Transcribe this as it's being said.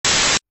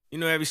You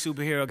know every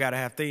superhero gotta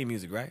have theme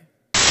music, right?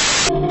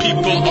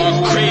 People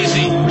are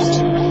crazy.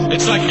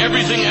 It's like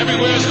everything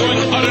everywhere is going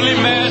utterly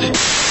mad.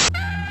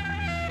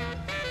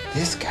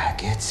 This guy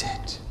gets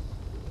it.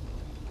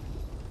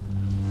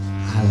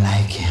 I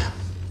like him.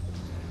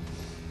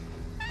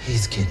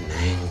 He's getting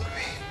angry.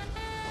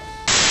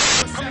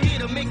 I'm here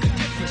to make a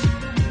difference.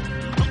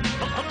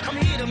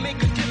 I'm here to make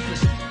a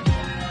difference.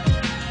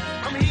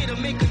 I'm here to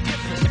make a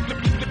difference.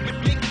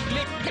 Make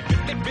a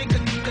difference.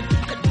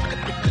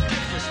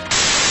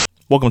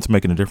 Welcome to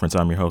Making a Difference.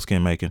 I'm your host,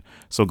 Ken Macon.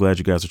 So glad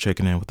you guys are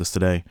checking in with us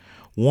today.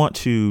 Want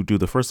to do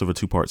the first of a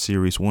two-part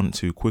series. Wanted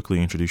to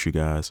quickly introduce you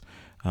guys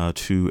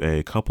to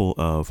a couple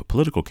of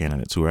political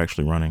candidates who are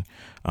actually running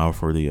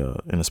for the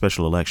in a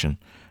special election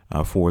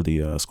for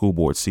the school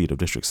board seat of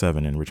District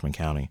 7 in Richmond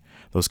County.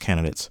 Those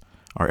candidates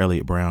are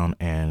Elliott Brown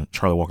and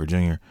Charlie Walker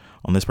Jr.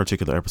 On this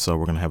particular episode,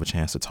 we're going to have a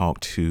chance to talk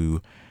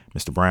to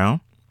Mr.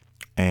 Brown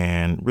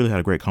and really had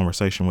a great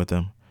conversation with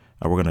him.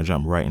 We're going to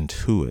jump right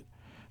into it.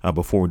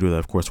 Before we do that,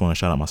 of course, I want to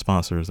shout out my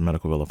sponsors, the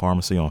Medical Villa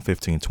Pharmacy on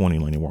 1520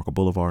 Laney Walker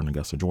Boulevard in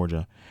Augusta,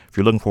 Georgia. If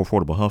you're looking for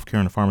affordable health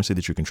care in a pharmacy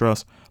that you can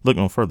trust, look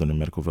no further than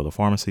Medical Villa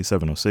Pharmacy,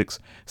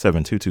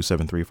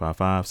 706-722-7355,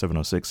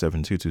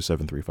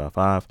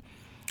 706-722-7355.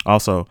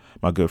 Also,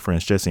 my good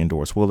friends Jesse and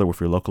Doris Willer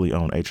with your locally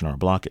owned H&R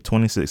Block at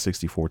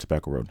 2664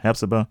 Tobacco Road in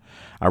Hepzibah.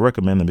 I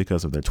recommend them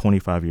because of their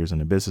 25 years in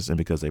the business and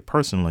because they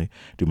personally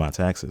do my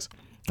taxes.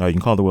 You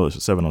can call the Willers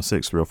at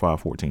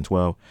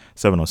 706-305-1412,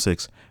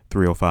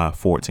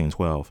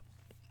 706-305-1412.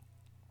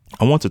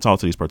 I want to talk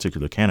to these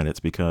particular candidates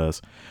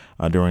because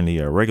during the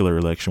regular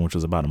election, which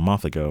was about a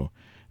month ago,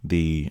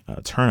 the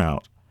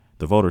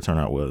voter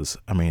turnout was,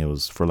 it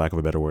was, for lack of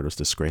a better word, it was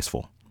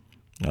disgraceful.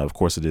 Of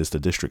course, it is the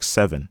District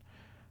 7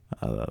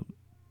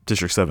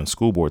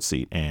 school board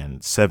seat,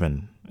 and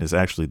 7 is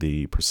actually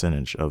the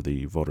percentage of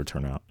the voter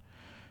turnout.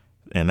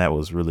 And that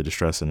was really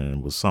distressing, and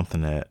it was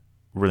something that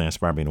really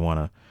inspired me to want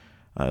to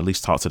at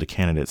least talk to the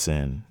candidates.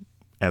 And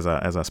as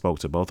I spoke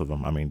to both of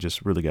them,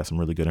 just really got some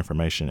really good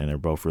information, and they're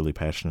both really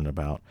passionate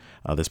about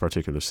this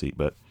particular seat.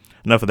 But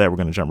enough of that. We're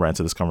going to jump right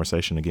into this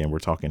conversation. Again, we're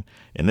talking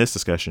in this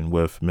discussion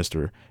with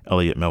Mr.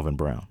 Elliott Melvin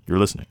Brown. You're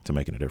listening to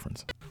Making a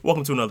Difference.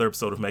 Welcome to another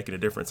episode of Making a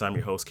Difference. I'm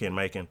your host, Ken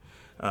Macon.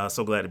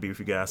 So glad to be with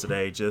you guys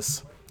today.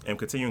 Just am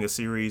continuing a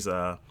series.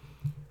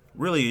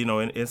 Really,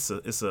 it's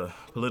a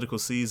political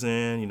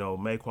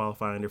season, May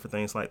qualifying, different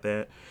things like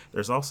that.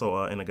 There's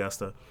also in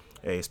Augusta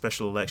a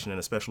special election and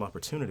a special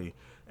opportunity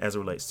as it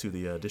relates to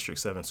the District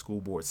 7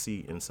 school board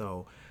seat. And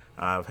so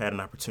I've had an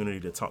opportunity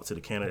to talk to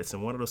the candidates,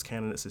 and one of those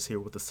candidates is here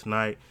with us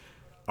tonight.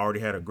 Already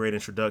had a great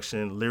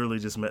introduction, literally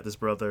just met this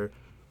brother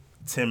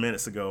 10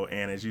 minutes ago,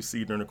 and as you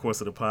see during the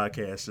course of the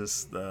podcast,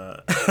 just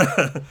the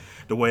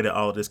way that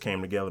all of this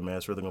came together, man,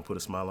 it's really going to put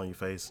a smile on your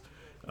face.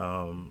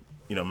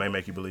 May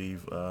make you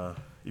believe,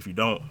 if you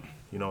don't,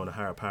 in a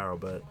higher power,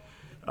 but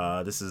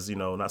this is,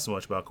 not so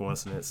much about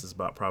coincidence, it's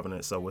about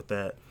providence. So with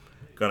that,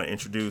 going to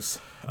introduce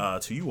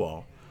to you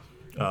all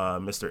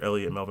Mr.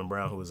 Elliott Melvin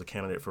Brown, who is a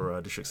candidate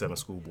for District 7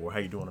 School Board. How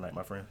you doing tonight,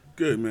 my friend?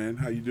 Good, man.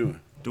 How you doing?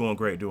 Doing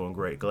great.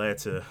 Glad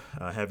to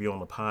have you on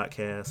the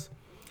podcast.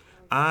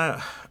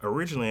 I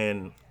originally,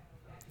 and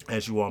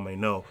as you all may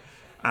know,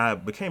 I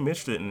became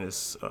interested in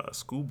this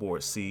school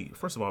board seat,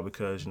 first of all,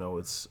 because,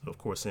 it's, of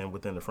course,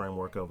 within the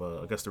framework of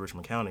Augusta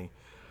Richmond County.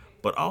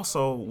 But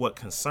also what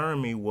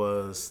concerned me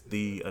was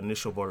the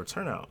initial voter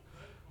turnout.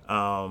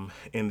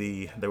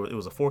 It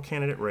was a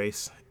 4-candidate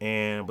race,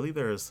 and I believe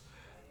there's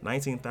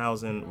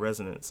 19,000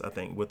 residents, I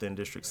think, within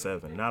District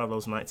 7. Out of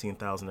those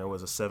 19,000, there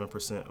was a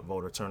 7%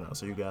 voter turnout.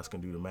 So you guys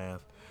can do the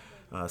math.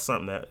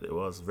 Something that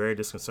was very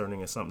disconcerting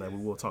and something that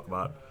we will talk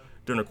about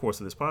during the course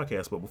of this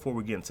podcast. But before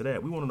we get into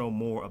that, we want to know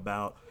more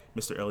about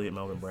Mr. Elliott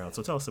Melvin Brown.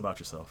 So tell us about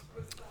yourself.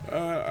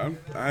 I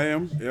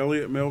am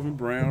Elliott Melvin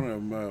Brown.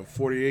 I'm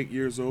 48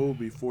 years old,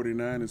 be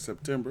 49 in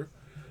September.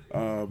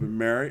 Been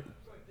married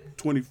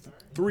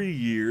 23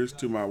 years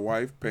to my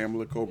wife,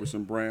 Pamela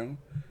Culberson Brown.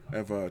 I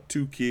have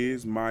 2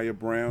 kids, Maya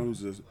Brown,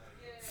 who's a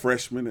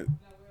freshman at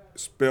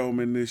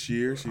Spelman this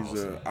year.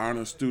 She's an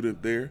honor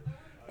student there.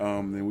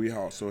 And we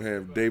also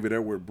have David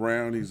Edward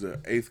Brown. He's an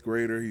 8th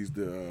grader. He's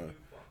the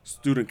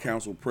student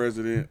council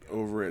president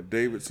over at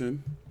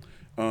Davidson.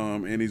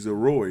 And he's a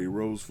rower. He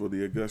rows for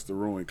the Augusta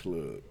Rowing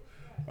Club.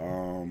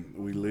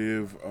 We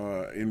live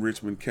in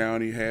Richmond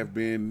County, have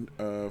been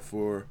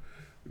for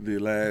the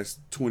last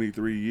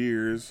 23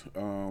 years.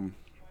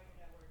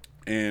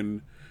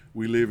 And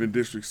we live in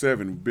District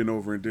 7. We've been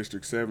over in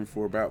District 7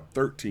 for about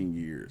 13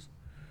 years.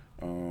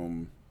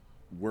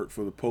 Work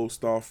for the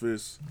post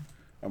office.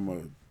 I'm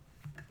a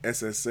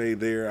SSA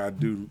there. I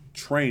do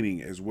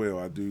training as well.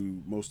 I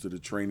do most of the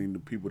training. The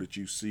people that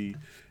you see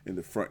in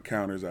the front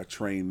counters, I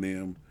train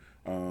them.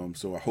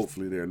 So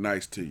hopefully they're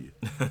nice to you.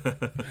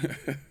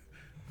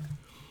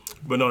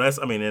 But no, I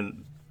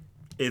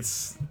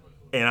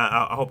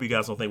hope you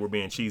guys don't think we're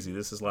being cheesy.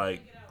 This is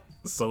like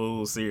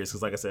so serious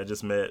because, like I said, I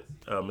just met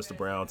Mr.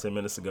 Brown 10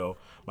 minutes ago.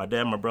 My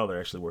dad and my brother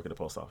actually work at the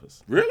post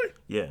office. Really?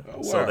 Yeah. Oh,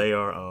 wow. So they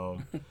are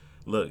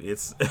Look,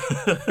 it's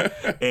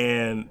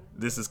and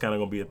this is kind of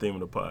gonna be a theme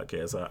of the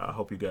podcast. I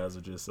hope you guys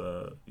are just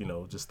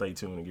just stay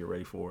tuned and get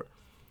ready for it.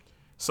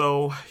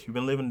 So you've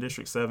been living in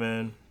District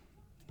 7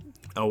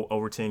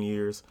 over 10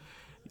 years,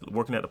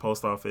 working at the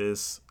post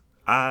office.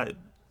 And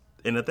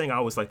the thing I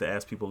always like to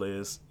ask people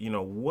is,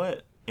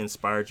 what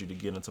inspired you to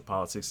get into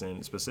politics,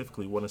 and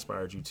specifically what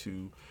inspired you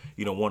to,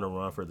 want to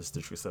run for this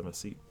District 7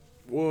 seat?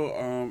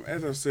 Well,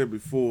 as I said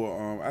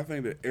before, I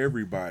think that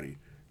everybody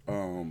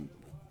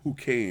who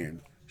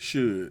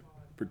should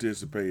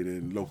participate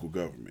in local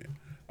government.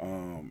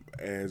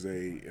 As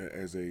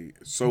a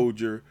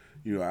soldier,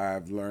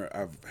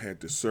 I've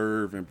had to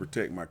serve and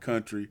protect my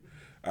country.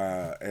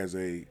 As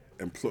a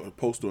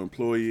postal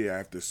employee, I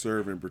have to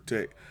serve and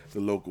protect the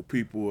local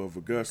people of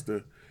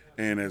Augusta.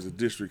 And as a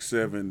District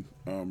 7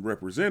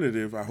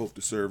 representative, I hope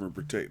to serve and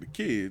protect the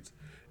kids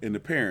and the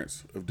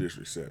parents of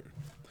District 7.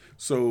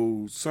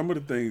 So some of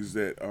the things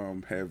that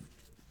have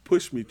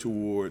pushed me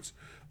towards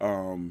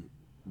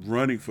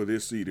running for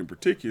this seat in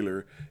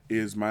particular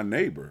is my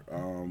neighbor.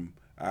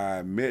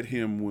 I met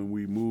him when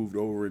we moved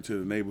over into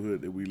the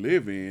neighborhood that we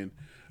live in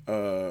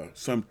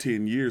some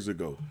 10 years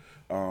ago.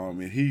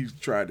 And he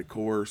tried to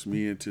coerce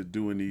me into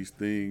doing these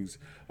things.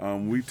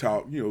 We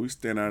talked, we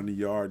stand out in the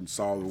yard and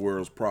solve the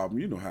world's problem.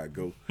 You know how it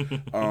goes.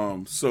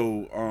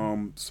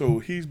 So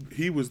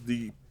he was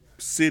the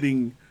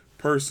sitting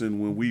person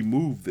when we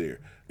moved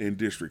there in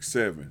District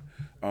 7.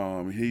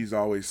 He's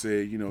always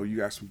said, you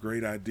got some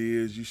great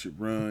ideas, you should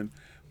run.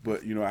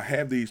 But, I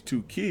have these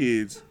 2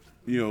 kids,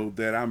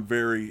 that I'm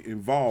very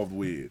involved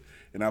with.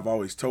 And I've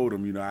always told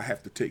them, I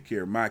have to take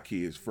care of my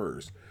kids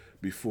first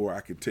before I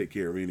can take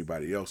care of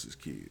anybody else's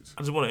kids.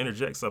 I just want to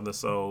interject something.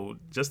 So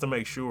just to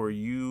make sure,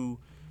 you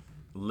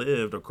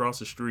lived across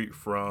the street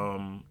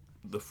from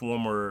the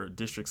former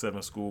District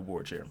 7 school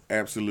board chairman.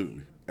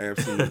 Absolutely.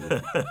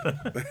 Absolutely.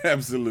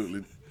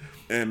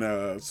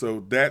 And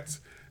so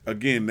that's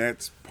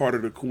part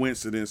of the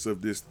coincidence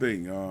of this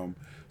thing.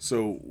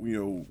 So,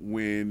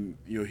 when,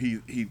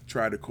 he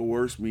tried to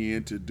coerce me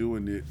into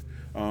doing it,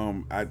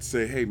 I'd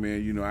say, hey,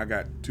 man, I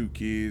got 2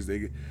 kids.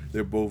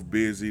 They're both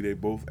busy. They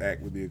both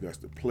act with the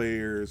Augusta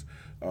Players.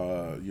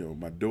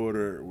 My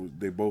daughter,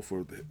 they both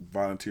were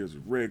volunteers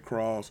with Red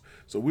Cross.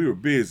 So we were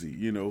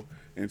busy,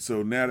 And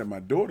so now that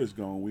my daughter's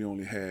gone, we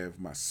only have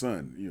my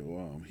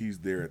son. He's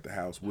there at the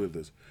house with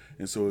us.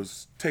 And so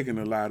it's taking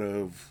a lot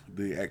of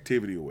the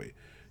activity away.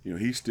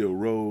 He still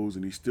rows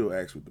and he still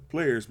acts with the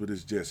players, but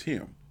it's just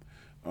him.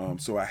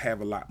 So I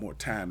have a lot more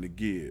time to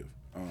give.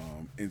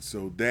 And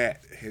so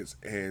that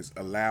has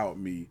allowed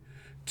me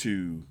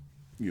to,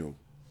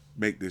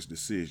 make this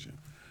decision.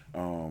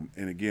 And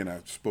again,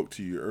 I spoke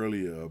to you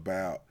earlier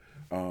about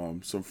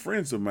some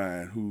friends of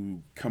mine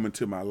who come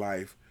into my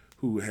life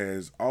who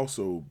has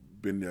also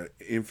been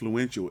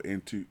influential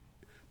into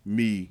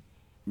me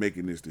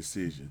making this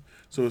decision.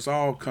 So it's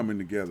all coming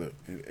together,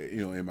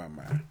 in my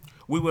mind.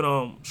 We would,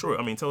 sure.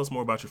 I mean, tell us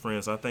more about your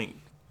friends. I think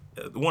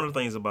one of the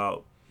things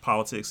about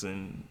politics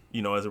and,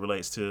 as it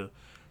relates to,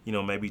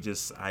 maybe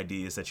just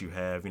ideas that you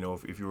have,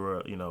 if you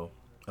were,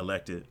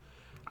 elected,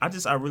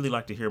 I really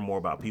like to hear more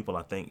about people.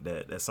 I think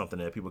that's something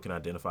that people can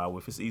identify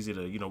with. It's easy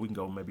to, we can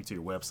go maybe to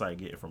your website,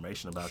 get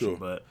information about Sure. you,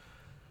 but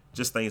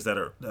just things that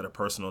are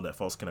personal that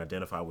folks can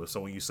identify with.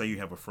 So when you say you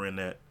have a friend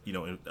that,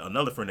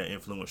 another friend that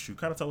influenced you,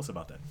 kind of tell us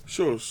about that.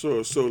 Sure.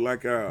 So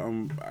like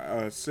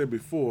I said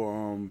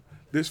before,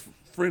 this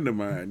friend of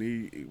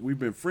mine, we've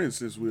been friends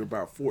since we were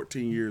about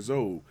 14 years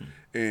old.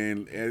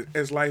 And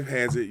as life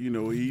has it,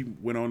 he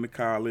went on to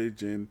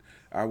college and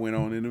I went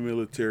on in the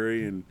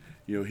military, and,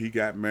 he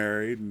got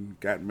married. And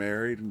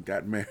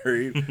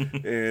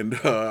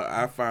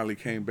I finally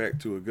came back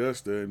to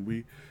Augusta, and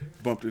we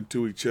bumped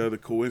into each other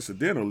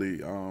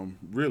coincidentally,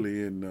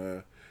 really. And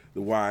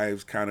the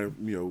wives kind of,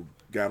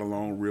 got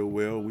along real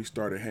well. We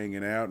started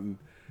hanging out, and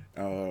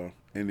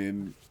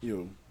then,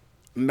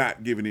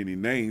 not giving any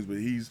names, but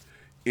he's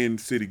in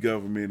city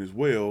government as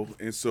well.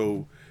 And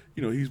so,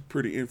 he's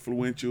pretty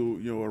influential,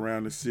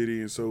 around the city.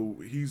 And so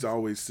he's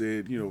always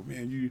said,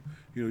 man,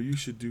 you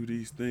should do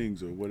these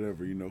things or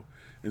whatever,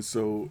 And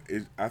so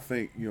I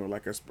think,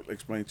 like I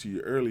explained to you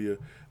earlier,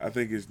 I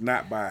think it's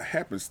not by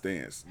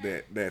happenstance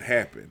that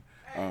happened.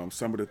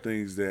 Some of the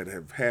things that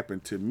have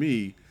happened to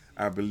me,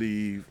 I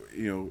believe,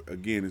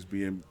 again, is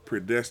being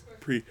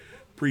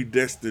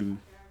predestined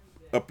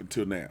up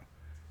until now.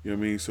 You know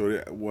what I mean?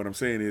 So what I'm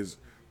saying is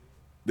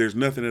there's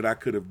nothing that I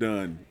could have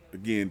done,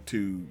 again,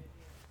 to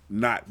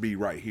not be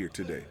right here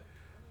today.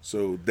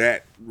 So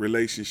that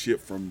relationship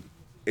from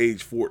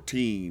age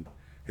 14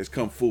 has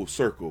come full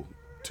circle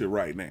to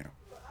right now.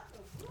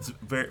 It's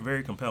very,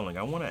 very compelling.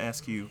 I want to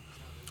ask you,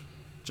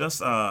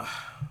 just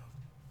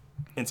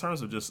in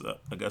terms of just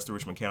Augusta,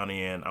 Richmond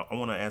County, and I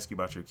want to ask you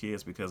about your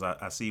kids, because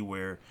I see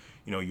where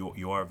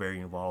you are very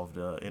involved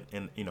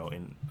in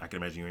I can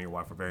imagine you and your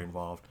wife are very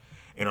involved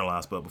in our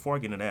lives. But before I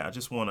get into that, I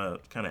just want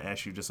to kind of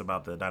ask you just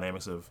about the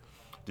dynamics of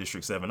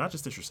District 7, not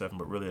just District 7,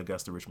 but really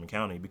Augusta, Richmond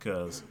County,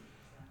 because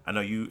I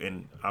know you,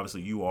 and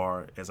obviously you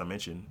are, as I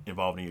mentioned,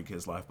 involved in your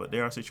kids' life, but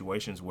there are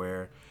situations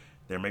where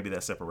there may be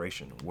that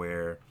separation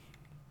where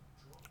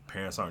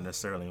parents aren't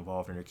necessarily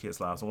involved in their kids'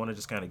 lives. I want to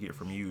just kind of get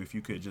from you, if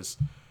you could just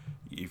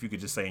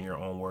say in your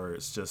own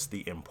words, just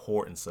the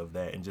importance of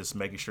that, and just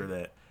making sure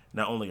that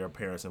not only are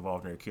parents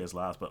involved in their kids'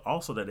 lives, but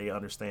also that they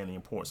understand the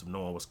importance of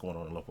knowing what's going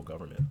on in local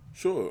government.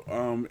 Sure.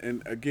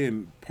 And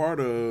again, part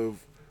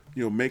of,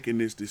 making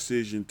this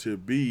decision to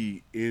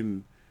be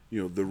in,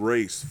 the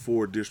race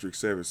for District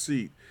 7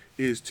 seat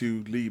is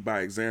to lead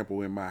by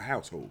example in my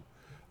household.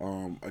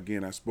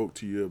 Again, I spoke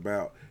to you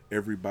about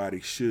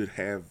everybody should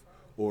have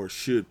or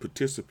should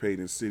participate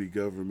in city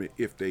government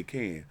if they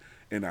can.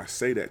 And I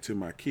say that to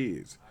my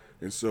kids.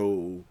 And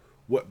so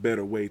what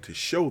better way to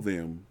show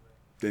them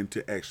than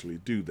to actually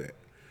do that?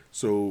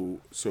 So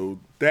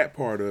that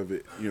part of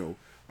it,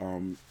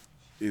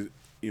 is,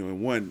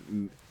 in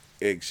one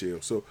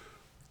eggshell. So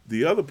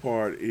the other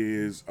part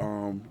is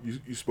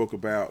you spoke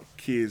about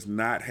kids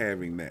not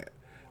having that.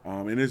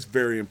 And it's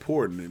very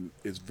important. And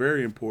it's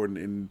very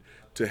important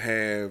to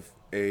have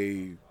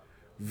a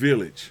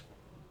village,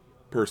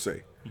 per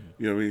se.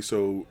 You know what I mean?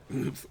 So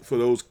for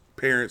those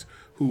parents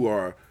who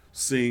are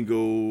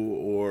single,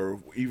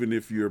 or even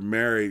if you're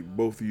married,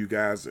 both of you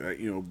guys,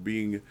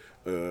 being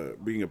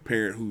a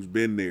parent who's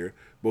been there,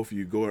 both of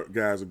you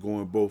guys are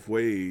going both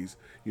ways.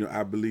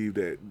 I believe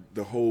that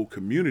the whole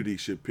community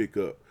should pick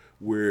up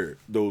where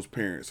those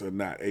parents are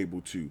not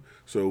able to.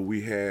 So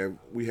we have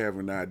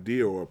an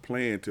idea or a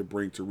plan to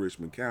bring to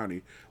Richmond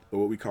County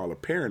what we call a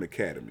parent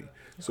academy.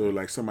 So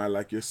like somebody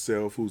like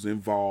yourself who's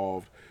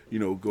involved,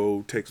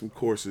 go take some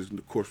courses. And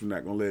of course, we're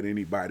not going to let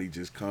anybody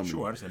just come.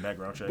 Sure, I understand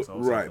background checks.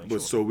 Right,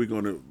 but so we're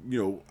going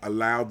to,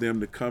 allow them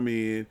to come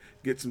in,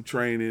 get some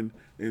training,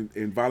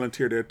 and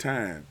volunteer their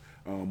time.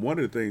 One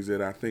of the things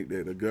that I think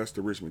that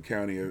Augusta, Richmond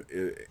County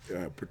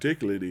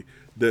particularly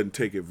doesn't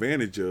take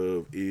advantage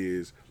of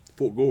is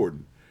Fort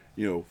Gordon.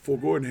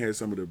 Fort Gordon has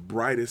some of the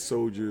brightest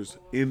soldiers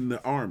in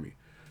the Army.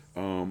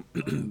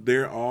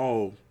 They're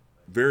all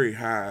very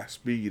high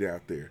speed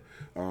out there.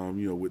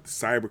 With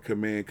Cyber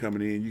Command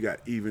coming in, you got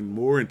even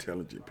more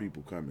intelligent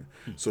people coming.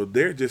 So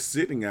they're just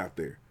sitting out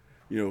there.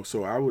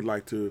 So I would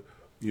like to,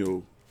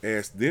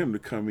 ask them to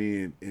come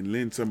in and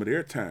lend some of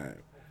their time,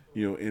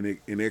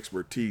 and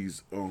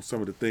expertise on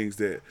some of the things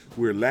that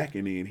we're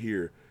lacking in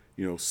here,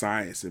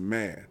 science and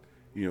math,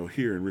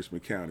 here in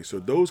Richmond County. So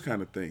those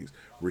kind of things,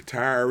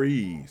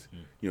 retirees,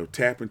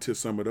 tap into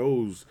some of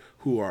those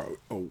who are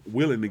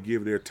willing to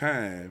give their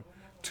time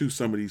to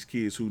some of these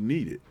kids who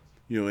need it,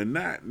 and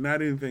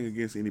not anything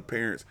against any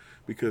parents,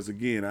 because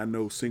again, I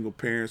know single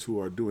parents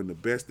who are doing the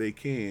best they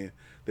can,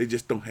 they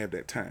just don't have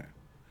that time.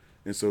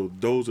 And so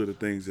those are the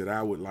things that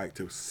I would like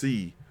to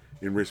see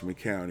in Richmond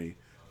County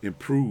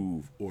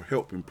improve or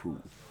help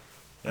improve.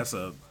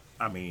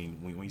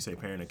 When you say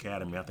Parent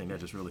Academy, I think that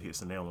just really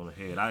hits the nail on the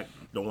head. I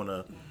don't want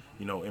to,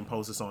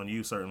 impose this on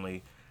you.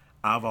 Certainly,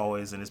 I've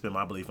always, and it's been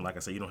my belief, and like I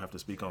say, you don't have to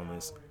speak on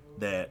this,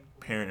 that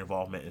parent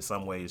involvement in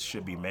some ways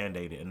should be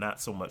mandated, and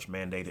not so much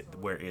mandated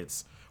where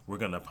we're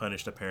going to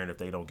punish the parent if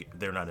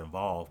they're not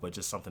involved, but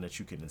just something that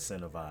you can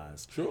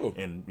incentivize. Sure.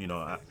 And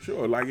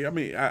sure. Like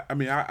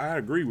I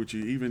agree with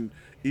you.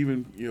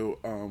 Even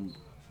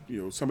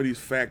some of these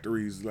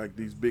factories, like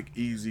these big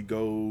Easy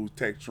Go's,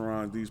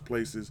 Textron, these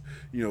places,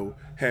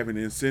 having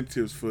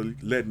incentives for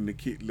letting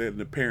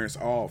the parents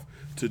off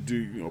to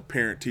do,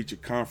 parent teacher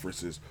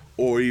conferences,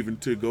 or even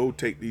to go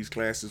take these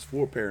classes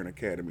for parent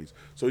academies.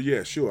 So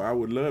yeah, sure, I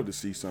would love to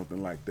see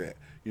something like that,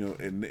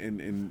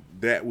 and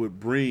that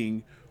would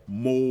bring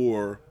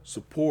more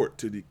support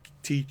to the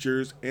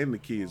teachers and the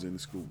kids in the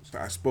schools.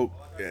 I spoke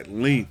at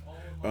length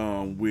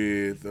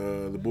with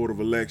the Board of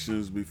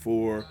Elections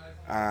before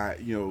I,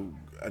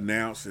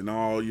 announced and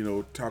all,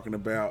 talking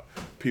about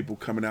people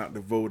coming out to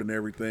vote and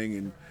everything.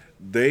 And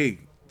they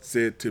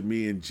said to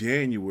me in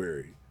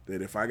January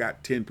that if I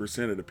got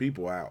 10% of the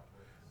people out,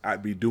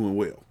 I'd be doing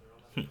well.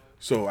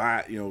 So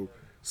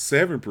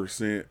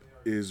 7%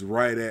 is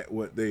right at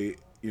what they,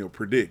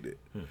 predicted.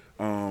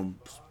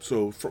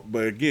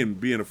 But again,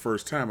 being the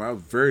first time, I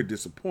was very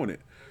disappointed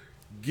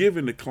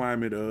given the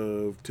climate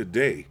of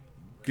today,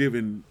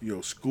 given,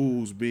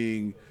 schools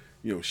being,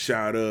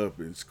 shot up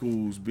and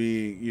schools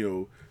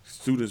being,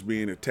 students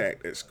being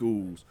attacked at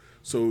schools.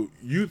 So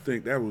you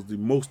think that was the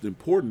most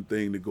important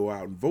thing to go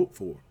out and vote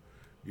for,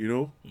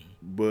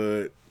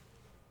 but,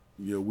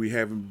 we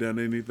haven't done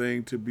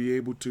anything to be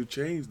able to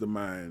change the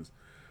minds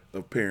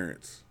of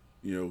parents,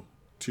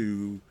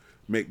 to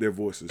make their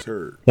voices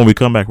heard. When we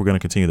come back, we're going to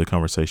continue the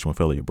conversation with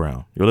Elliott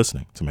Brown. You're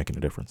listening to Making a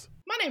Difference.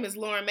 My name is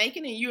Lauren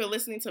Macon, and you are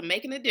listening to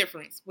Making a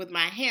Difference with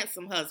my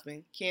handsome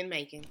husband, Ken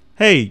Macon.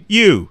 Hey,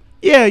 you.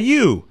 Yeah,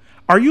 you.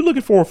 Are you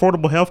looking for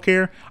affordable health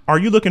care? Are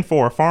you looking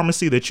for a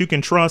pharmacy that you can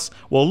trust?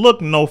 Well,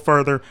 look no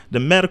further. The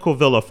Medical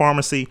Villa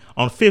Pharmacy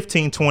on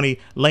 1520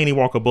 Laney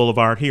Walker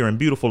Boulevard here in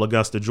beautiful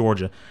Augusta,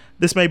 Georgia.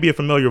 this may be a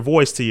familiar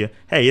voice to you.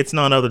 Hey, it's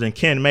none other than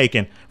Ken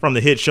Macon from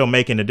the hit show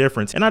Making a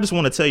Difference. And I just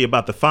want to tell you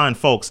about the fine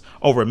folks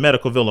over at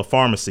Medical Villa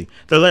Pharmacy.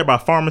 They're led by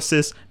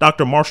pharmacists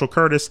Dr. Marshall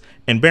Curtis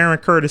and Baron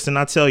Curtis, and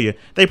I tell you,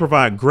 they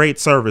provide great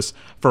service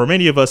for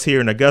many of us here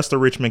in Augusta,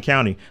 Richmond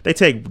County. They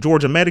take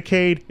Georgia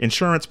Medicaid,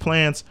 insurance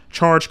plans,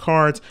 charge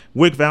cards,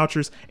 WIC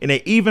vouchers, and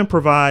they even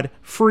provide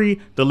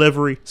free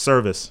delivery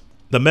service.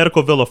 The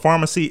Medical Villa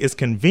Pharmacy is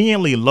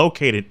conveniently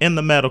located in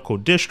the medical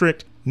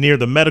district near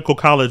the Medical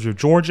College of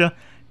Georgia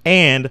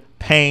and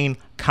Payne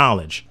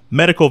College.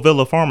 Medical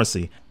Villa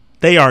Pharmacy.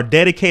 They are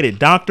dedicated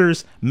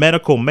doctors,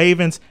 medical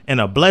mavens, and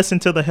a blessing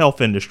to the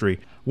health industry.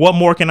 What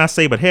more can I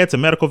say but head to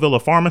Medical Villa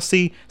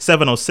Pharmacy,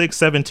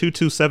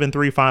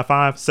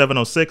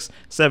 706-722-7355,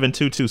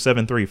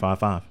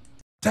 706-722-7355.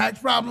 Tax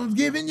problems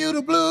giving you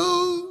the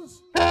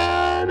blues?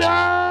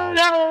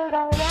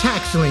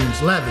 Tax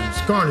liens, levies,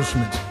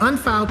 garnishments,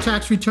 unfiled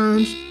tax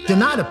returns,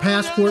 denied a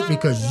passport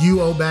because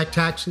you owe back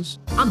taxes?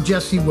 I'm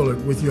Jesse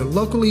Willard with your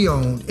locally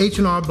owned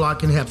H&R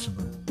Block in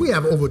Hepzibah. We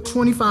have over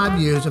 25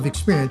 years of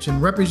experience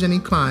in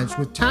representing clients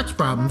with tax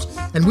problems,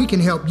 and we can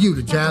help you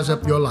to jazz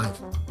up your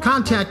life.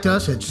 Contact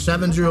us at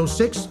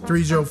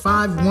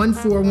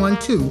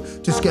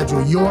 706-305-1412 to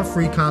schedule your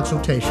free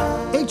consultation.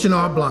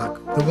 H&R Block,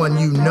 the one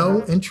you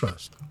know and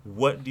trust.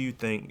 What do you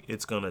think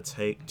it's going to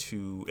take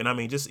to, and I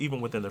mean, just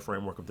even within the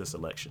framework of this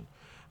election,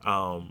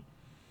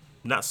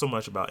 not so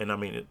much about, and I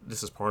mean,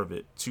 this is part of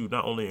it, to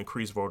not only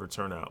increase voter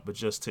turnout, but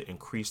just to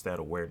increase that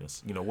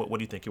awareness. You know, what do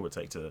you think it would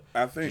take to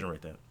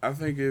generate that? I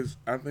think it's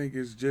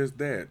just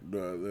that,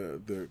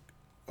 the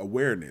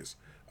awareness.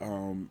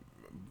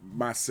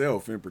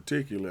 Myself in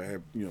particular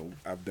have,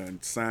 I've done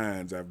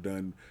signs, I've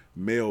done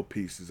mail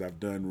pieces, I've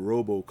done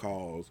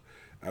robocalls,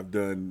 I've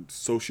done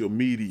social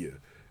media,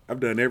 I've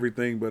done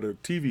everything but a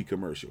TV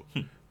commercial.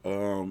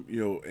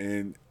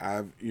 And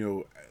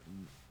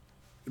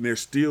and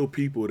there's still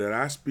people that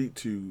I speak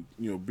to,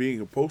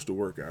 being a postal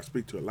worker, I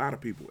speak to a lot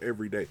of people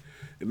every day.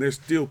 And there's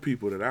still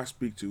people that I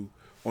speak to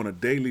on a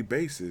daily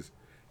basis.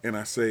 And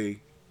I say,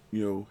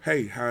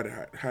 hey, how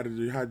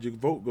did your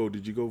vote go?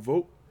 Did you go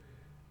vote?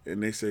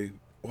 And they say,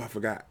 oh, I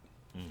forgot.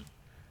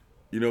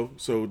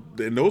 So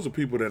then those are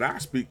people that I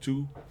speak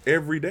to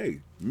every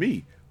day,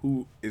 me,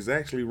 who is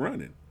actually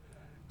running.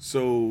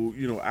 So,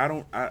 I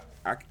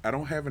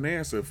don't have an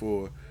answer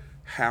for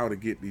how to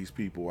get these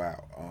people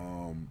out.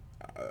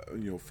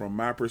 From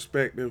my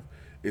perspective,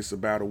 it's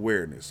about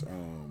awareness.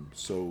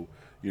 Like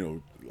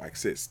I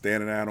said,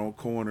 standing out on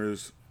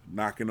corners,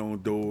 knocking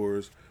on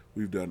doors,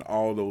 we've done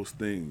all those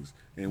things,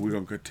 and we're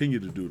going to continue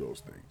to do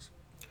those things.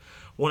 I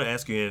want to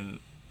ask you,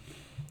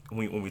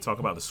 when we talk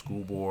about the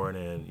school board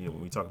and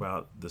when we talk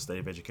about the state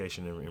of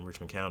education in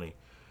Richmond County,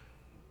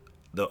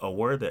 a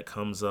word that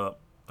comes up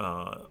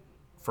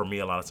for me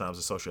a lot of times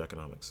is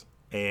socioeconomics,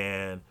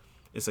 and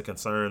it's a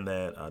concern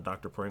that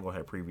Dr. Pringle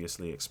had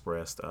previously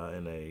expressed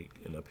in a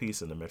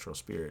piece in the Metro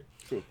Spirit.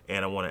 Sure.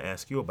 And I want to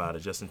ask you about it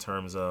just in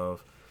terms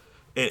of,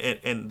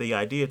 and the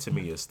idea to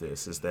me is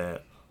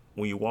that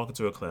when you walk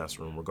into a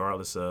classroom,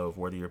 regardless of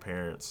whether your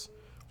parent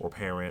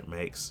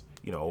makes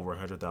over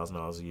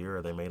 $100,000 a year,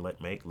 or they may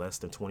make less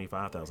than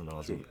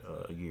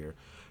 $25,000 a year,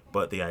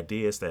 but the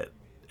idea is that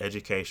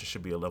education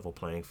should be a level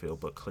playing field.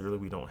 But clearly,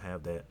 we don't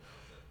have that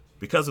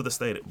because of the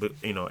state. But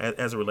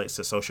as it relates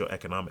to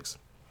socioeconomics.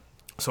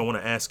 So I want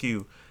to ask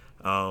you,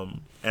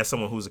 as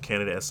someone who's a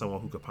candidate, as someone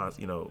who could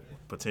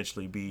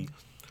potentially be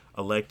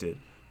elected,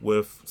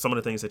 with some of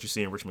the things that you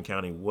see in Richmond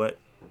County, what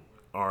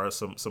are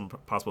some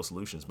possible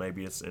solutions?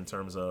 Maybe it's in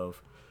terms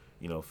of,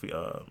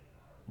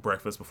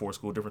 breakfast before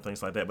school, different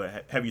things like that.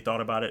 But have you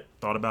thought about it?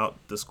 Thought about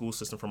the school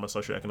system from a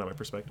socioeconomic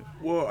perspective?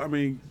 Well, I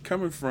mean,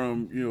 coming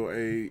from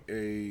a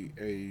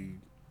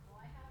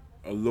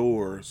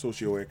lower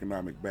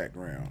socioeconomic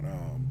background,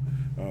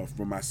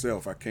 for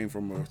myself, I came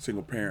from a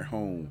single parent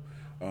home.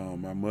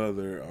 My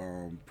mother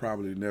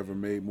probably never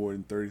made more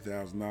than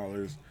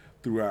 $30,000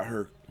 throughout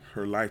her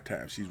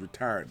lifetime. She's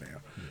retired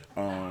now.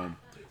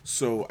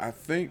 So I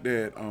think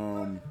that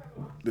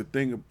the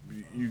thing,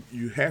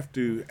 you have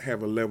to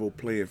have a level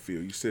playing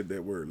field. You said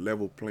that word,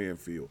 level playing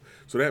field.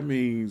 So that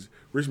means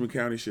Richmond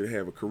County should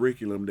have a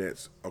curriculum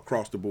that's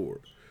across the board.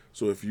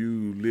 So if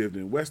you lived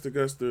in West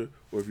Augusta,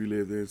 or if you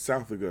lived in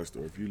South Augusta,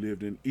 or if you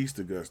lived in East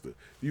Augusta, if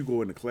you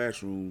go in the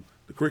classroom,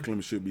 the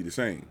curriculum should be the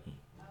same.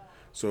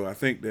 So I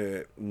think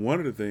that one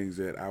of the things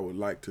that I would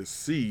like to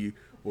see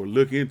or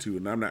look into,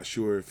 and I'm not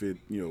sure if it,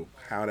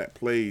 how that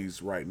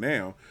plays right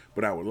now,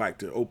 but I would like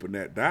to open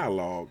that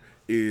dialogue,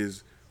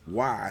 is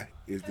why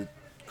is the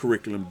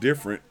curriculum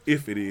different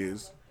if it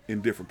is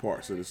in different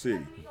parts of the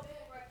city?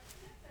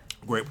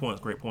 Great points.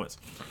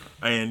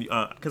 And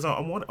because I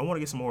want to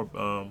get some more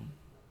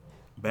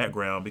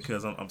background,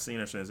 because I'm seeing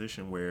a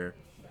transition where,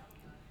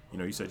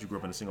 you said you grew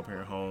up in a single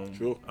parent home,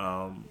 Sure.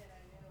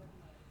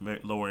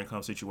 Lower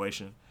income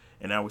situation.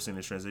 And now we're seeing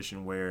this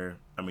transition where,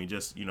 I mean,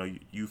 just,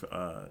 you've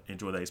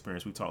enjoyed that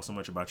experience. We talked so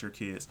much about your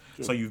kids.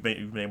 Sure. So you've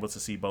been able to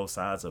see both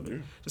sides of it. Yeah.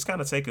 Just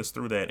kind of take us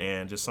through that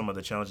and just some of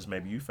the challenges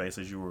maybe you faced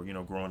as you were,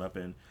 growing up.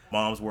 And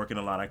mom's working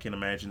a lot, I can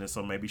imagine. And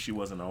so maybe she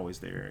wasn't always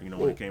there,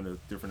 when it came to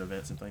different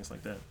events and things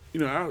like that.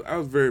 I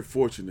was very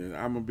fortunate.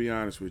 I'm going to be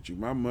honest with you.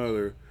 My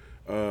mother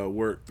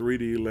worked 3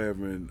 to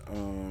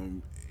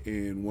 11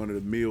 in one of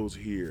the mills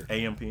here.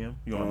 AM, PM?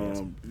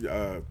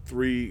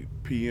 3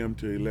 p.m.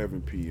 to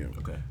 11 p.m.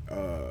 Okay.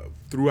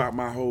 Throughout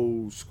my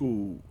whole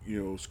schooling.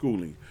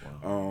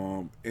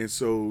 Wow. And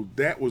so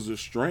that was a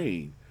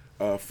strain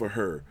for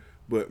her.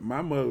 But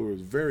my mother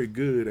was very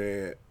good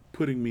at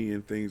putting me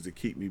in things to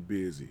keep me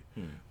busy.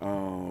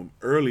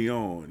 Early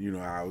on,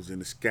 I was in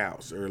the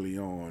Scouts early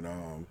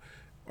on.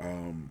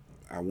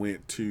 I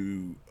went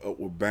to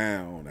Upward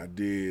Bound. I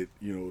did,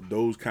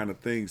 those kind of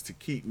things to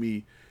keep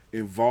me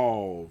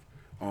involved.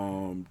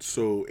 And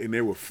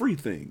there were free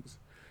things.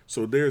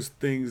 So there's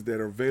things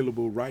that are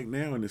available right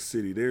now in the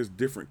city. There's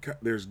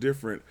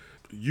different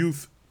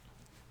youth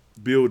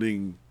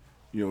building,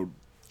 sure,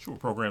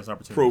 programs,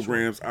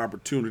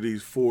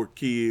 opportunities for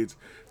kids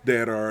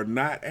that are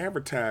not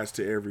advertised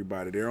to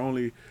everybody. They're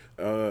only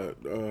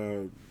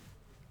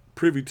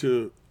privy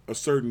to a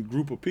certain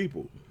group of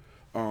people,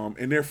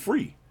 and they're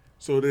free.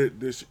 So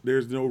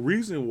there's no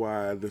reason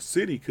why the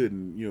city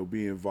couldn't,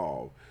 be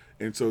involved.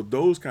 And so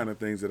those kind of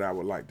things that I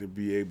would like to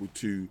be able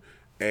to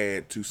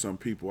add to some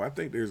people. I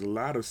think there's a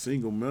lot of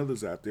single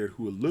mothers out there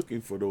who are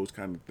looking for those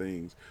kind of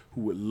things, who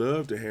would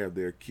love to have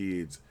their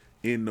kids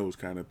in those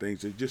kind of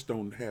things. They just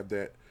don't have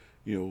that,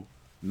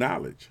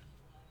 knowledge.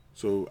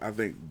 So I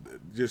think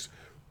just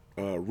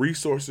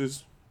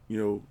resources,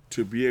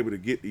 to be able to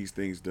get these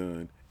things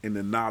done, and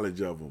the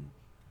knowledge of them,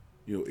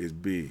 is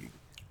big.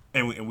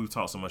 And we've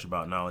talked so much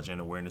about knowledge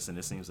and awareness, and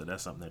it seems that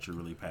that's something that you're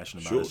really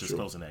passionate about. It's just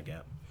closing that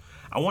gap.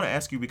 I want to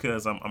ask you,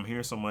 because I'm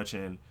hearing so much,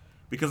 and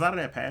because out of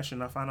that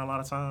passion, I find a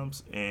lot of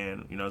times,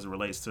 and as it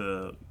relates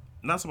to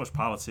not so much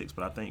politics,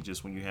 but I think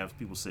just when you have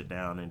people sit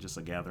down and just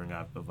a gathering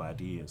of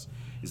ideas,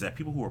 is that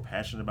people who are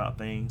passionate about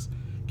things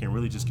can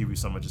really just give you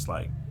some of just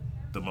like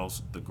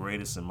the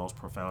greatest and most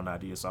profound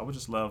ideas. So I would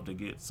just love to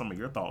get some of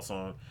your thoughts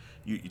on.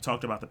 You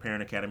talked about the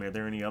Parent Academy. Are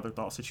there any other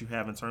thoughts that you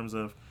have in terms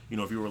of,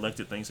 if you were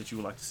elected, things that you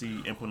would like to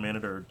see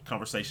implemented or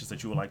conversations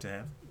that you would like to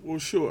have? Well,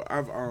 sure.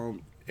 I've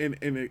and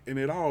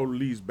it all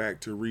leads back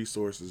to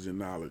resources and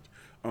knowledge.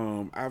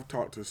 I've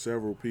talked to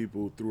several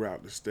people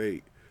throughout the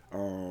state,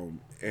 and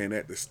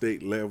at the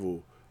state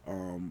level,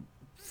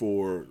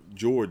 for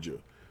Georgia,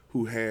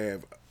 who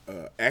have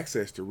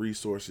access to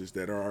resources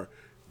that are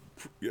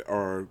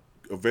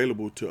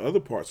available to other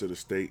parts of the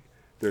state.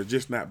 They're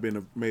just not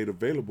been made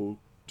available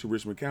to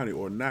Richmond County,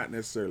 or not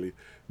necessarily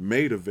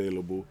made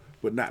available,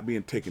 but not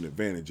being taken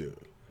advantage of.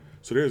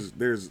 So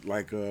there's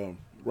like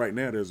right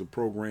now there's a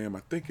program,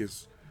 I think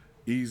it's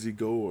Easy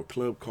Go or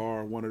Club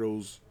Car, one of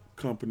those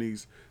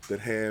companies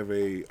that have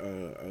a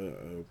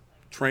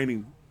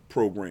training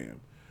program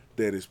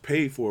that is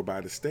paid for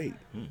by the state.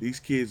 These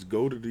kids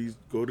go to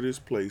this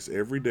place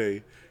every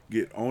day,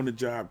 get on the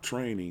job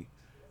training,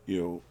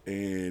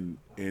 and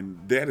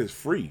that is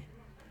free.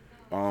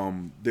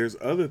 There's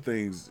other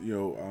things,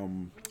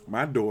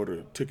 my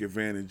daughter took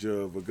advantage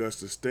of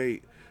Augusta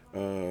State.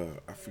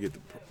 I forget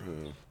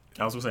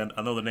I was going to say,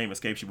 I know the name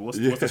escapes you, but what's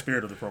the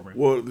spirit of the program?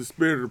 Well, the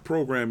spirit of the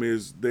program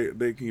is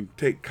they can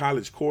take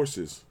college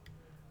courses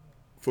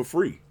for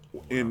free.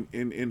 Wow.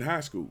 in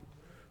high school.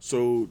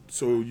 So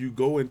you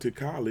go into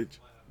college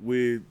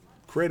with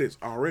credits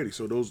already.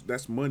 So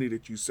that's money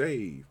that you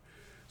save.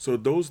 So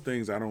those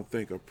things I don't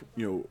think are,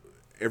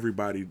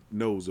 everybody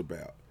knows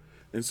about.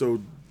 And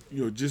so,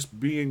 just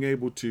being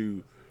able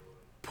to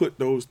put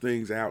those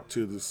things out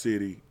to the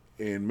city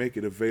and make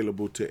it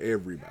available to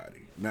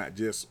everybody, not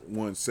just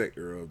one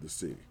sector of the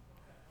city.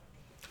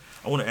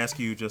 I want to ask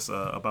you just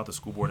about the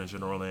school board in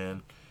general,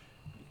 and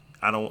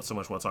I don't so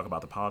much want to talk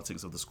about the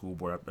politics of the school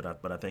board,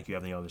 but I think you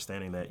have the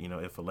understanding that,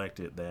 if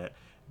elected, that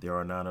there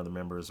are 9 other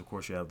members. Of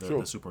course, you have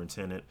the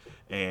superintendent,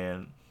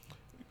 and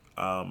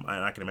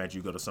I can imagine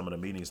you go to some of the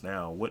meetings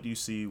now. What do you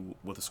see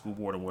with the school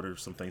board, and what are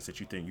some things that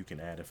you think you can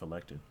add if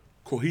elected?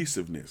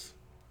 Cohesiveness,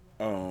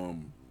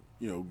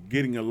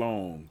 getting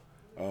along,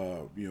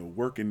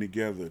 working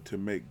together to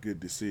make good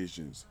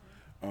decisions,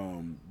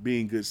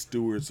 being good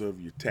stewards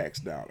of your tax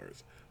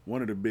dollars.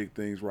 One of the big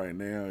things right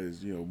now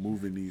is,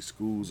 moving these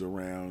schools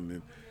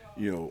around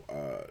and,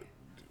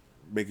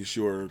 making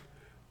sure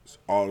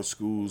all the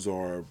schools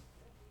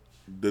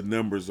the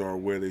numbers are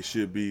where they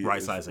should be.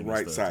 Right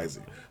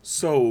sizing.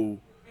 So,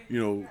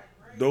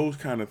 those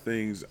kind of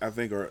things I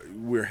think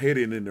we're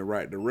heading in the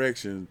right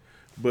direction,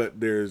 but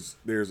there's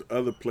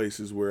other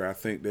places where I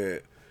think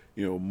that,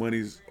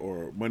 monies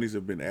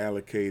have been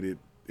allocated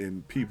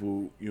and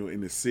people, in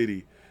the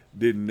city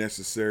didn't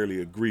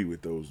necessarily agree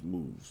with those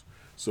moves.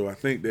 So I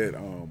think that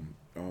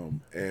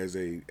as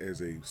a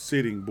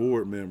sitting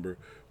board member,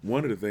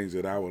 one of the things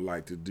that I would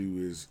like to do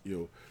is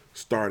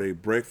start a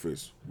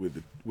breakfast with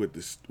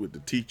the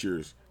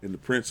teachers and the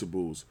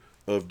principals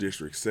of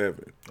District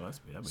 7. Oh,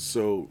 that'd be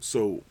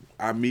So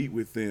I meet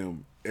with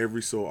them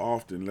every so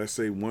often, let's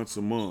say once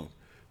a month,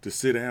 to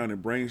sit down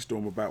and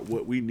brainstorm about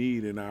what we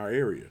need in our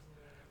area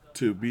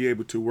to be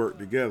able to work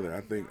together.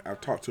 I think I've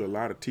talked to a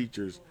lot of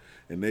teachers,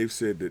 and they've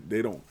said that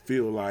they don't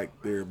feel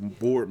like their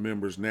board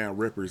members now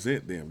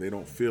represent them. They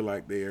don't feel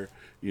like they're,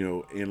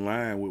 in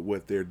line with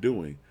what they're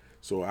doing.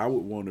 So I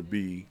would want to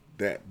be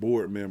that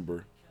board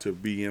member to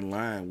be in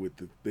line with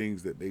the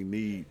things that they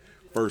need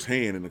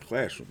firsthand in the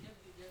classroom.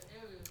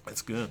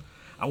 That's good.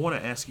 I want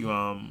to ask you,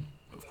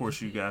 of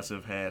course, you guys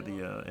have had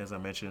as I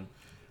mentioned,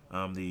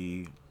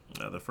 the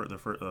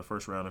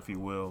first round, if you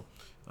will,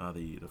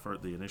 the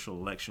initial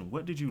election.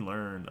 What did you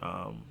learn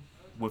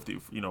with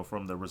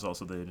from the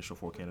results of the initial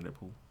 4-candidate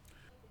pool?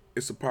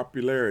 It's a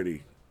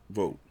popularity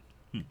vote.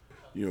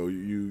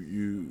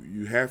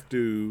 You have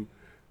to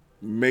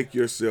make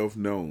yourself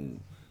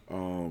known.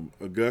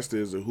 Augusta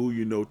is a who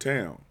you know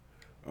town,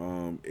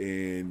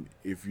 and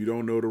if you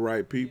don't know the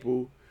right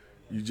people,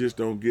 you just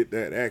don't get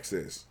that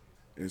access.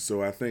 And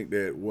so I think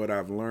that what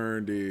I've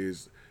learned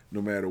is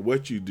no matter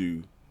what you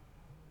do,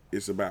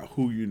 it's about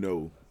who you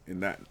know and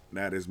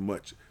not as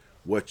much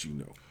what you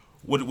know.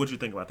 What did you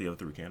think about the other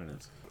 3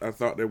 candidates? I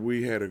thought that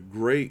we had a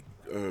great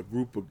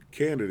group of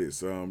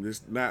candidates.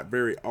 It's not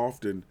very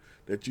often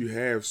that you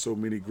have so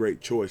many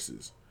great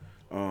choices.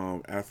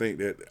 I think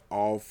that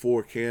all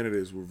 4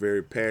 candidates were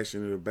very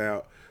passionate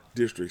about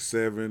District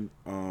 7,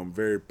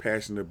 very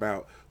passionate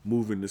about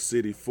moving the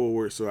city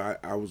forward. So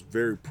I was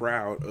very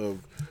proud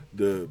of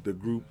the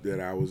group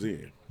that I was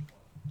in.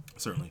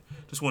 Certainly.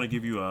 Just want to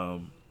give you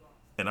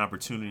an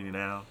opportunity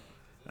now,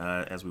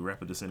 as we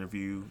wrap up this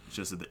interview,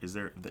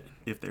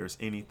 if there's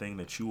anything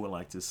that you would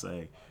like to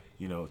say,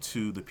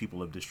 to the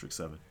people of District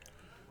 7?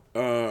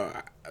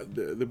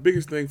 The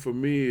biggest thing for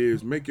me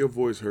is make your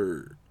voice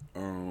heard.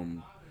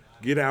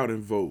 Get out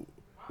and vote.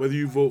 Whether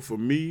you vote for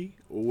me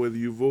or whether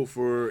you vote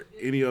for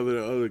any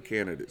other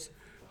candidates,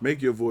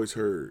 make your voice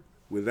heard.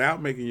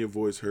 Without making your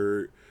voice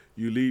heard,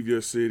 you leave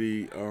your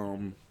city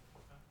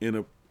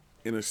in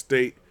a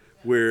state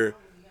where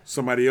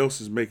somebody else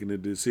is making the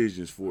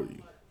decisions for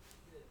you.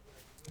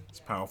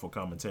 It's powerful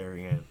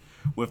commentary, and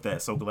with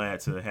that, so glad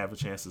to have a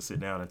chance to sit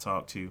down and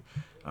talk to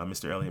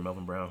Mr. Elliott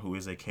Melvin Brown, who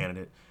is a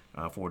candidate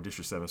for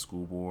District 7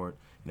 School Board.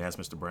 And as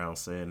Mr. Brown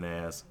said, and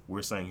as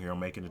we're saying here on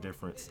Making a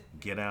Difference,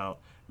 get out,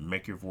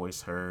 make your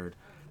voice heard.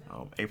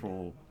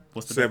 April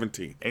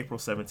 17th. April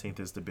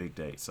 17th is the big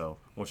date, so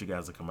I want you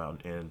guys to come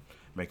out and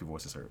make your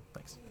voices heard.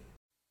 Thanks.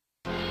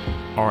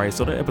 All right,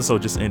 so the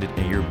episode just ended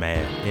and you're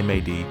mad,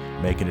 M-A-D,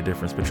 making a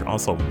difference, but you're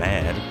also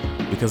mad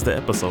because the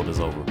episode is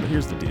over. But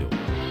here's the deal.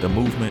 The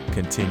movement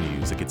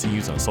continues. It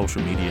continues on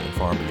social media and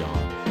far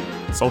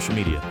beyond. Social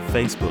media,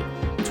 Facebook,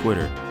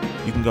 Twitter.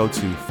 You can go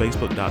to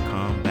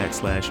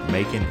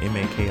facebook.com/making,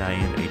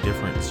 M-A-K-I-N, a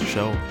difference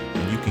show,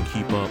 and you can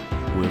keep up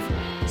with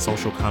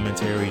social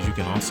commentaries. You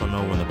can also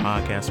know when the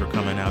podcasts are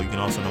coming out. You can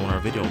also know when our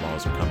video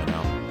logs are coming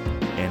out.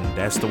 And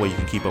that's the way you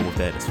can keep up with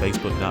that. It's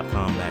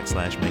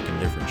facebook.com/making a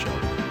difference show.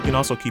 You can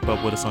also keep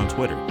up with us on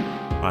Twitter.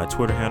 My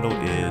Twitter handle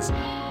is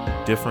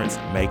difference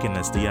making.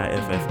 That's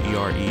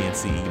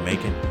DIFFERENCE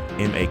making,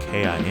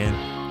 MAKIN.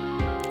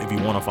 If you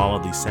want to follow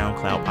the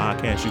SoundCloud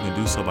podcast, you can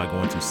do so by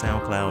going to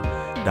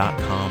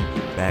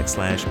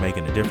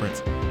soundcloud.com/making a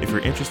difference. If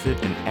you're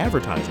interested in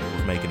advertising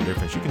with Making a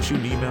Difference, you can shoot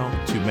an email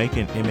to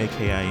making,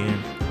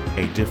 MAKIN,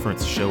 a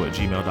difference show at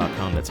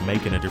gmail.com. That's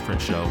making a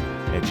difference show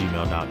at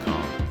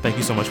gmail.com. Thank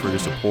you so much for your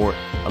support.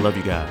 I love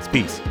you guys.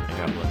 Peace and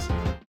God bless.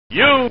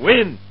 You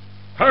win.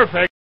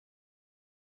 Perfect.